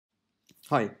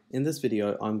Hi, in this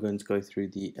video I'm going to go through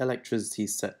the electricity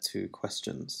set 2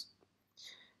 questions.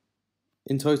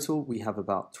 In total we have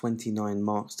about 29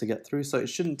 marks to get through, so it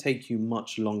shouldn't take you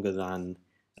much longer than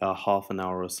half an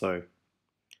hour or so.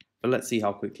 But let's see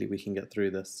how quickly we can get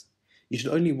through this. You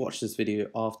should only watch this video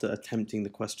after attempting the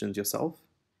questions yourself,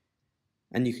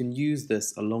 and you can use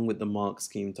this along with the mark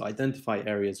scheme to identify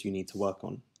areas you need to work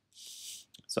on.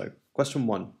 So, question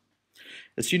 1.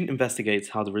 A student investigates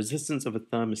how the resistance of a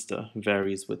thermistor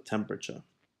varies with temperature.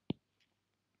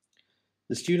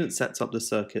 The student sets up the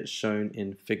circuit shown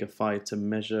in figure 5 to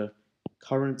measure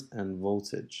current and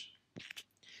voltage.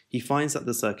 He finds that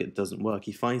the circuit doesn't work.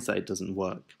 He finds that it doesn't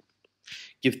work.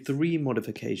 Give 3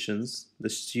 modifications the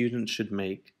student should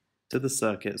make to the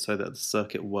circuit so that the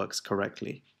circuit works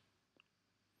correctly.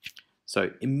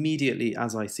 So immediately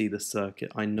as I see the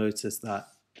circuit, I notice that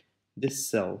this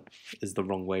cell is the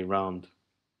wrong way round.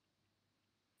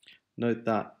 Note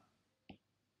that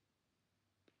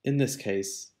in this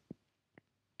case,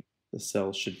 the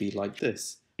cell should be like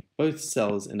this. Both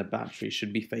cells in a battery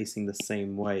should be facing the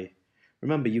same way.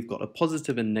 Remember, you've got a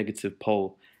positive and negative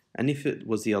pole, and if it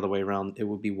was the other way around, it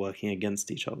would be working against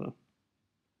each other.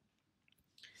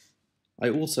 I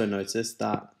also noticed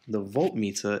that the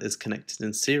voltmeter is connected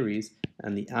in series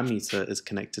and the ammeter is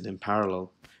connected in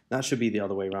parallel. That should be the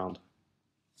other way around.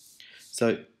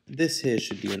 So this here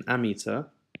should be an ammeter,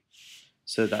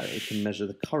 so that it can measure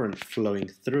the current flowing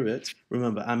through it.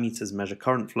 Remember, ammeters measure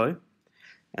current flow,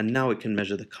 and now it can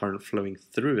measure the current flowing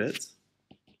through it.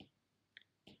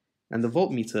 And the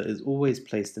voltmeter is always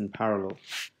placed in parallel.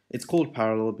 It's called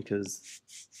parallel because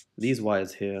these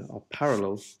wires here are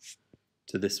parallel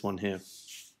to this one here.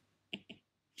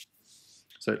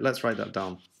 So let's write that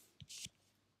down.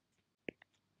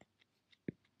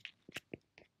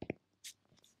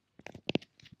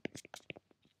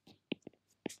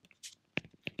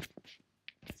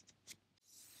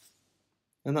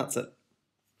 And that's it.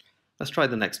 Let's try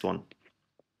the next one.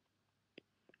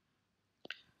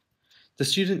 The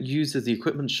student uses the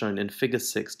equipment shown in figure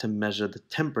 6 to measure the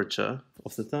temperature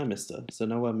of the thermistor. So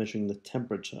now we're measuring the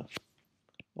temperature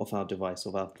of our device,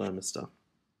 of our thermistor.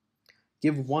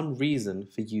 Give 1 reason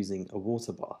for using a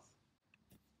water bath.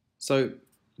 So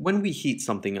when we heat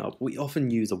something up, we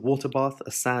often use a water bath,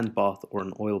 a sand bath, or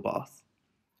an oil bath.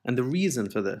 And the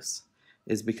reason for this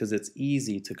is because it's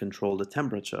easy to control the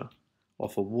temperature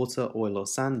of a water, oil, or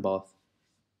sand bath,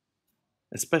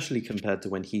 especially compared to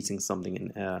when heating something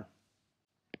in air.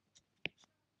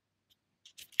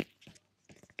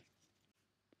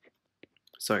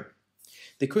 So,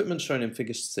 the equipment shown in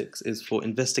figure 6 is for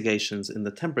investigations in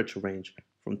the temperature range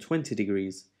from 20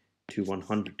 degrees to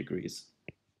 100 degrees.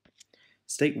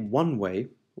 State one way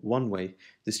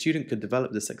the student could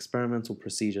develop this experimental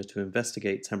procedure to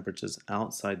investigate temperatures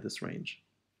outside this range.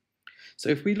 So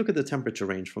if we look at the temperature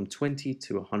range from 20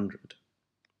 to 100,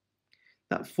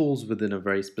 that falls within a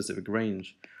very specific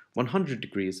range. 100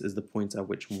 degrees is the point at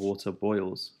which water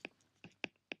boils.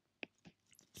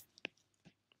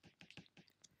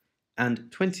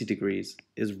 And 20 degrees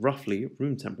is roughly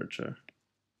room temperature.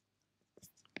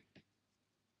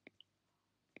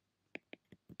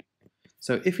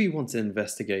 So if we want to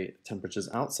investigate temperatures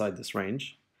outside this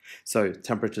range, so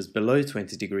temperatures below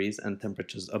 20 degrees and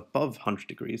temperatures above 100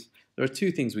 degrees, there are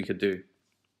 2 things we could do.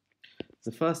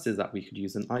 The first is that we could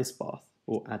use an ice bath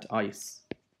or add ice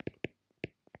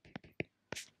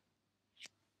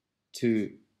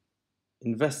to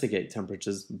investigate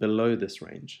temperatures below this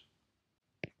range.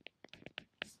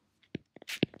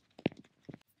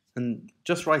 And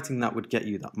just writing that would get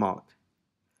you that mark.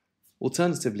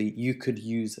 Alternatively, you could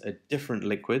use a different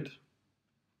liquid,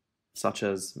 such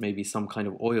as maybe some kind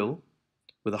of oil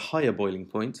with a higher boiling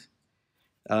point,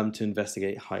 to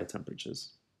investigate higher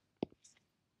temperatures.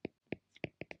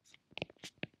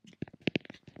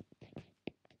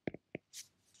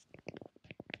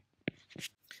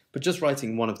 But just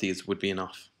writing one of these would be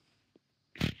enough.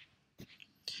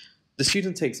 The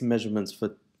student takes measurements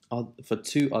for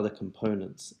 2 other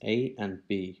components, A and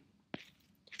B.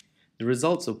 The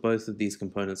results of both of these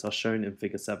components are shown in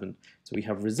figure 7. So we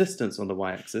have resistance on the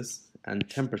y-axis and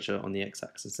temperature on the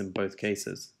x-axis in both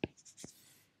cases.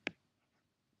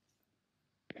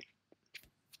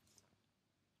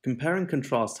 Compare and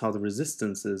contrast how the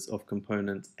resistances of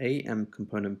component A and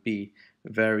component B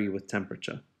vary with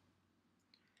temperature.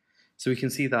 So we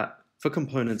can see that for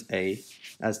component A,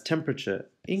 as temperature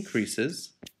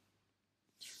increases,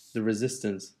 the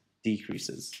resistance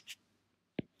decreases.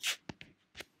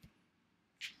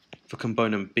 For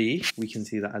component B, we can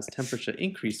see that as temperature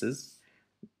increases,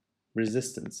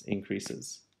 resistance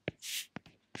increases,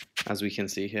 as we can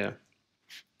see here.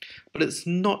 But it's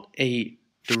not a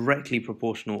directly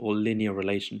proportional or linear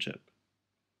relationship.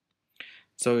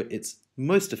 So it's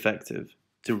most effective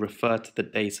to refer to the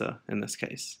data in this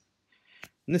case.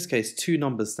 In this case, two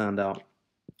numbers stand out.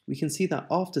 We can see that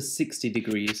after 60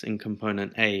 degrees in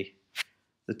component A,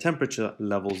 the temperature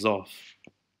levels off.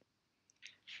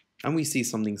 And we see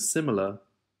something similar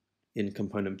in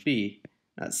component B.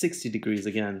 At 60 degrees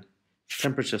again,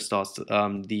 temperature starts to,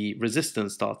 the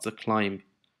resistance starts to climb.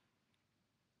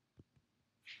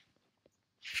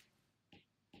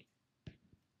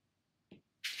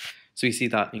 So we see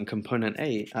that in component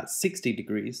A, at 60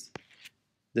 degrees,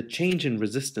 the change in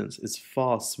resistance is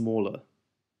far smaller.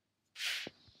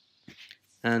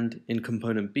 And in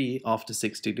component B, after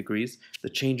 60 degrees, the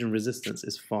change in resistance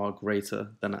is far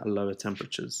greater than at lower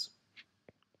temperatures.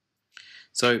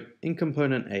 So in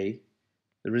component A,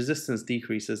 the resistance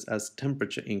decreases as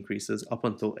temperature increases up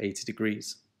until 80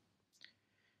 degrees.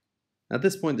 At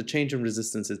this point, the change in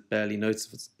resistance is barely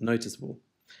noticeable.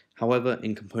 However,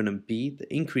 in component B,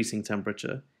 the increasing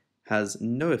temperature has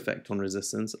no effect on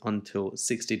resistance until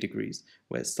 60 degrees,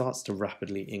 where it starts to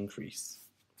rapidly increase.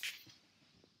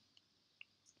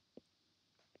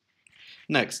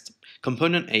 Next,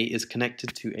 component A is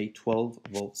connected to a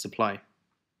 12-volt supply.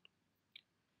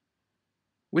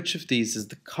 Which of these is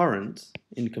the current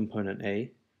in component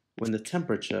A when the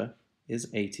temperature is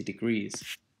 80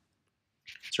 degrees?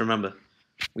 So remember,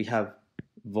 we have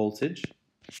voltage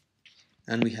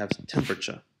and we have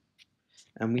temperature,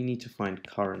 and we need to find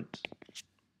current.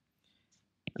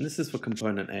 And this is for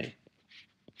component A.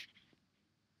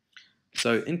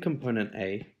 So in component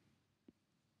A,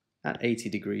 at 80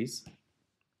 degrees,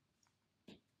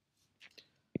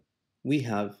 we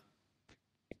have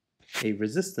a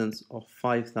resistance of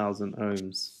 5,000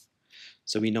 ohms.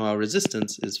 So we know our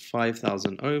resistance is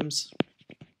 5,000 ohms.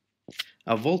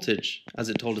 Our voltage, as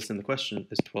it told us in the question,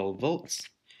 is 12 volts.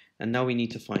 And now we need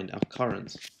to find our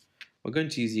current. We're going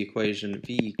to use the equation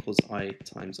V equals I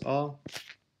times R.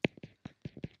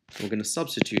 We're going to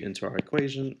substitute into our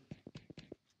equation.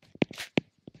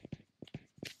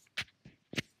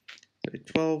 So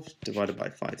 12 divided by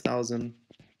 5,000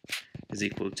 is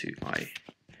equal to I.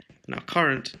 And our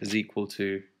current is equal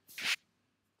to,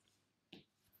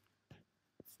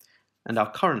 and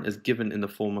our current is given in the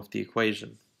form of the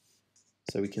equation.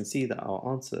 So we can see that our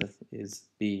answer is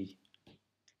B.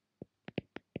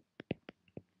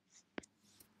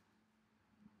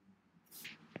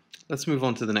 Let's move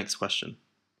on to the next question.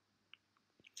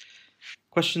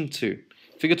 Question 2.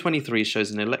 Figure 23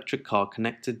 shows an electric car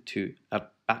connected to a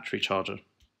battery charger.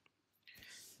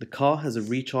 The car has a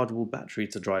rechargeable battery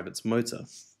to drive its motor.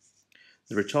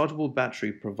 The rechargeable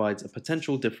battery provides a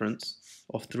potential difference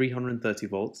of 330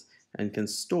 volts and can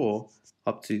store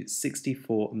up to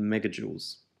 64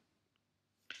 megajoules.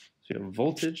 So we have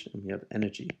voltage and we have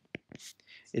energy.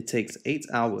 It takes 8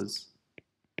 hours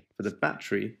for the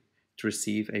battery to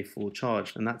receive a full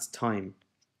charge, and that's time.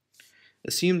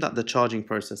 Assume that the charging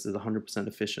process is 100%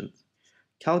 efficient.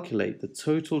 Calculate the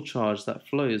total charge that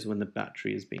flows when the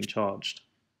battery is being charged.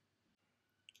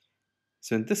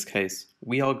 So in this case,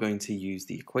 we are going to use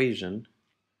the equation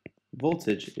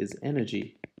voltage is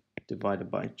energy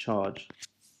divided by charge.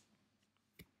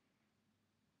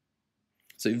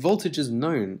 So voltage is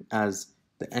known as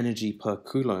the energy per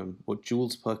coulomb or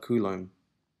joules per coulomb.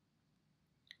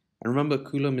 And remember,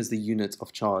 coulomb is the unit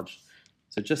of charge.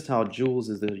 So just how joules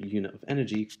is the unit of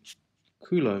energy,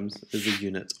 coulombs is the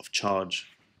unit of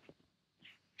charge.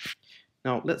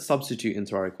 Now let's substitute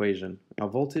into our equation. Our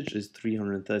voltage is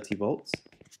 330 volts.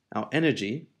 Our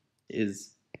energy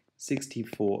is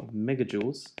 64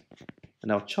 megajoules.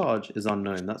 And our charge is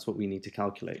unknown. That's what we need to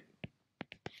calculate.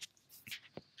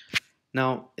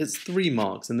 Now it's 3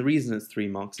 marks, and the reason it's 3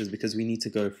 marks is because we need to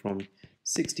go from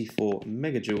 64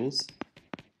 megajoules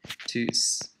to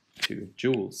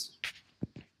joules.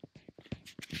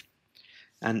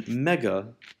 And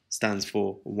mega stands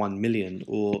for 1 million,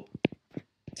 or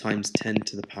times 10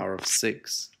 to the power of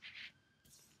 6.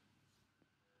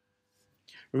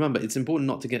 Remember, it's important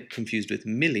not to get confused with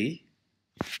milli,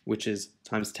 which is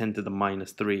times 10 to the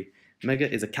minus 3. Mega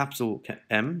is a capital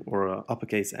M, or a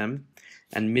uppercase M,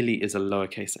 and milli is a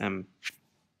lowercase m.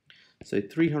 So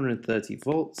 330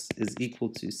 volts is equal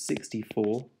to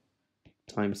 64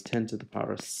 times 10 to the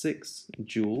power of 6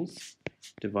 joules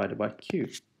divided by Q.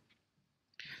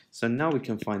 So now we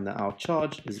can find that our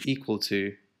charge is equal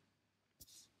to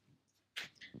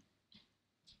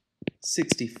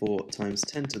 64 times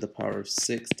 10 to the power of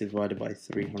 6 divided by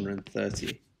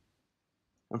 330.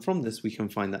 And from this we can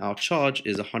find that our charge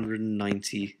is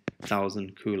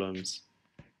 190,000 coulombs.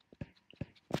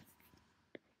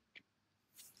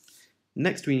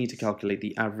 Next, we need to calculate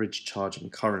the average charging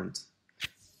current.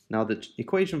 Now the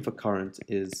equation for current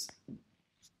is,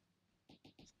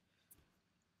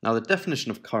 now the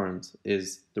definition of current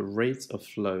is the rate of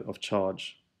flow of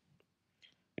charge.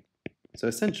 So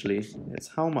essentially, it's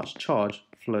how much charge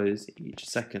flows each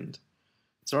second.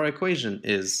 So our equation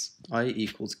is I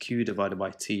equals Q divided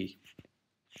by T.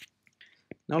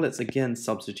 Now let's again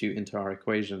substitute into our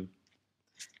equation.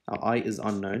 Our I is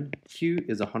unknown, Q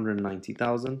is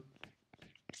 190,000,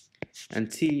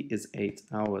 and T is 8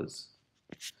 hours.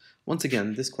 Once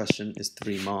again, this question is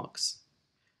 3 marks.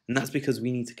 And that's because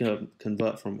we need to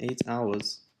convert from 8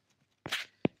 hours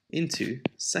into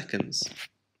seconds.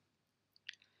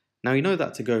 Now you know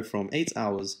that to go from 8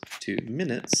 hours to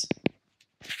minutes,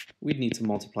 we'd need to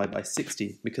multiply by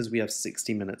 60 because we have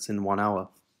 60 minutes in 1 hour.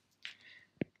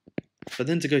 But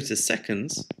then to go to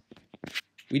seconds,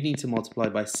 we need to multiply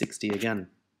by 60 again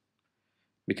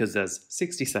because there's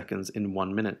 60 seconds in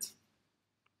 1 minute.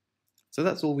 So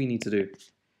that's all we need to do.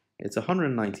 It's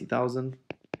 190,000,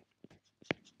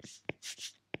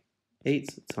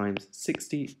 8 times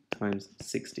 60 times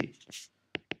 60,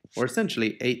 or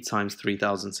essentially 8 times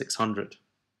 3,600.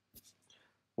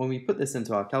 When we put this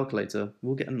into our calculator,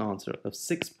 we'll get an answer of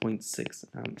 6.6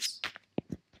 amps.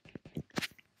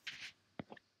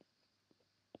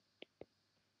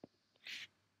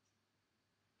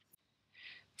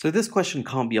 So this question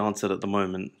can't be answered at the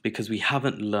moment because we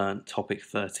haven't learned topic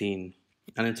 13.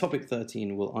 And in topic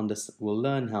 13, we'll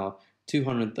learn how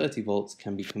 230 volts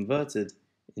can be converted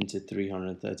into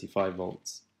 335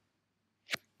 volts.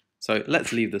 So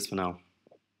let's leave this for now.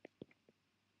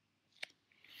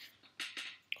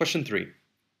 Question 3.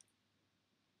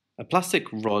 A plastic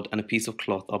rod and a piece of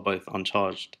cloth are both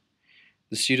uncharged.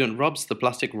 The student rubs the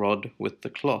plastic rod with the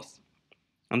cloth,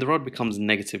 and the rod becomes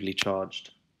negatively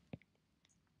charged.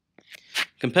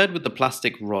 Compared with the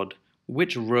plastic rod,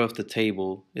 which row of the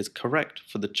table is correct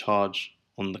for the charge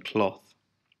on the cloth?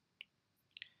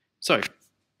 So,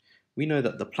 we know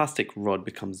that the plastic rod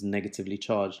becomes negatively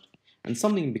charged, and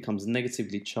something becomes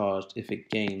negatively charged if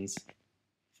it gains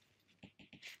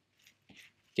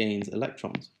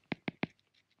electrons.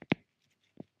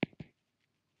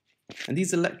 And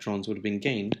these electrons would have been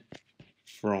gained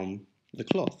from the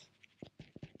cloth.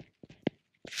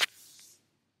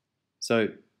 So,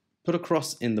 put a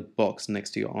cross in the box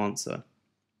next to your answer.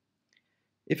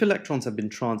 If electrons have been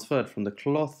transferred from the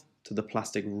cloth to the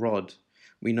plastic rod,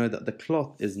 we know that the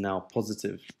cloth is now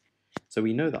positive. So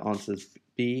we know the answers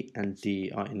B and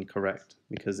D are incorrect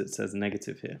because it says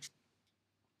negative here.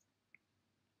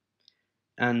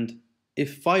 And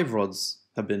if 5 rods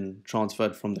have been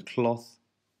transferred from the cloth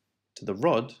to the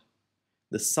rod,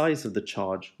 the size of the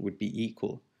charge would be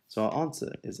equal. So our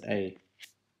answer is A.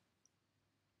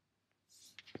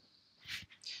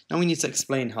 Now we need to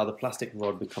explain how the plastic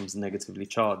rod becomes negatively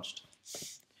charged.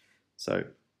 So,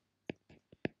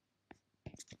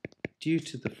 due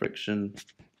to the friction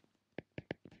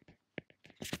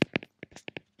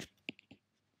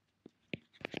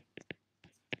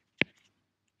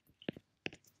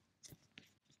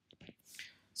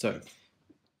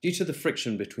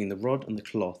between the rod and the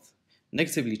cloth,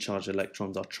 negatively charged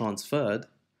electrons are transferred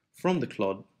from the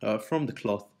cloth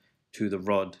to the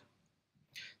rod.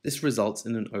 This results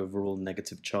in an overall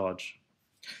negative charge.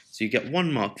 So you get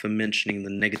 1 mark for mentioning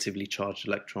the negatively charged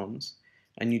electrons,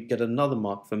 and you'd get another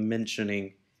mark for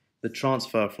mentioning the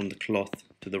transfer from the cloth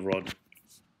to the rod.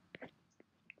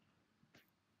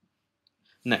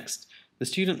 Next, the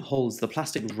student holds the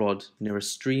plastic rod near a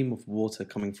stream of water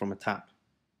coming from a tap.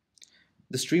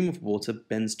 The stream of water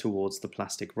bends towards the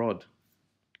plastic rod.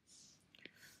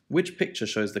 Which picture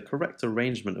shows the correct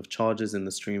arrangement of charges in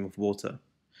the stream of water?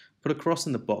 Put a cross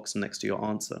in the box next to your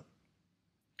answer.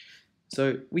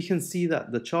 So we can see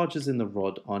that the charges in the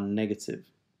rod are negative.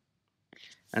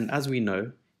 And as we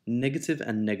know, negative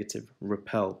and negative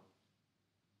repel.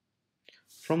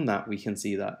 From that we can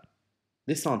see that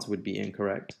this answer would be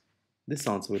incorrect, this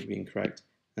answer would be incorrect,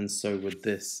 and so would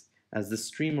this, as the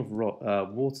stream of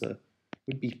water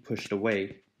would be pushed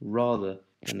away rather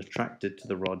than attracted to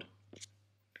the rod.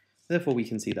 Therefore we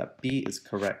can see that B is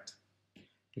correct,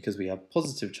 because we have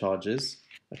positive charges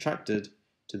attracted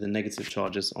to the negative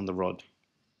charges on the rod.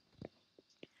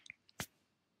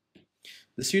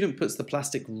 The student puts the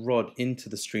plastic rod into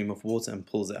the stream of water and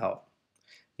pulls it out.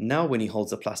 Now when he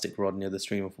holds a plastic rod near the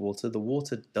stream of water, the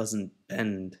water doesn't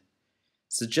bend.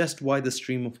 Suggest why the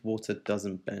stream of water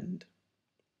doesn't bend.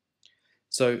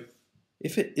 So,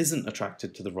 if it isn't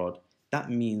attracted to the rod, that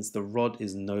means the rod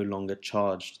is no longer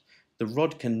charged. The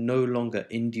rod can no longer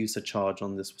induce a charge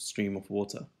on this stream of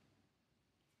water.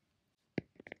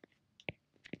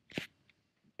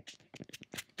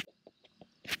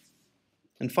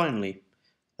 And finally,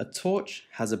 a torch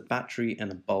has a battery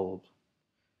and a bulb.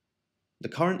 The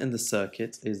current in the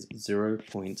circuit is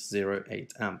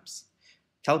 0.08 amps.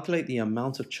 Calculate the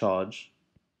amount of charge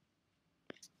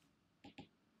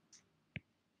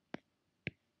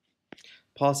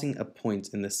passing a point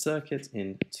in the circuit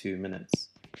in 2 minutes.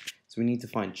 So we need to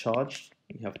find charge,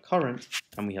 we have current,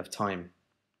 and we have time.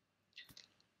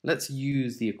 Let's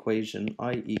use the equation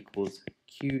I equals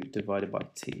Q divided by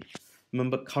T.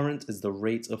 Remember, current is the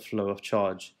rate of flow of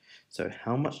charge. So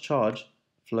how much charge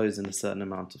flows in a certain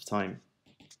amount of time?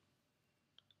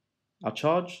 Our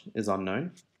charge is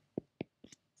unknown.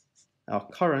 Our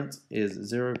current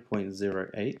is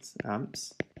 0.08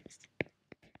 amps.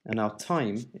 And our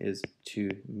time is 2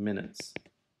 minutes.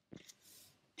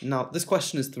 Now, this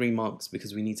question is 3 marks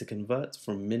because we need to convert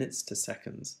from minutes to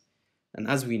seconds. And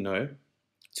as we know,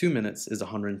 2 minutes is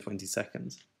 120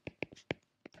 seconds.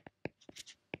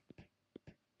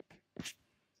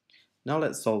 Now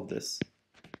let's solve this.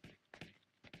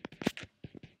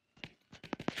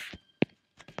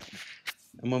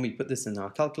 And when we put this in our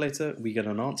calculator, we get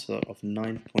an answer of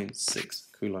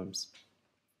 9.6 coulombs.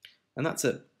 And that's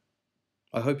it.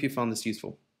 I hope you found this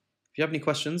useful. If you have any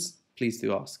questions, please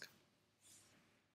do ask.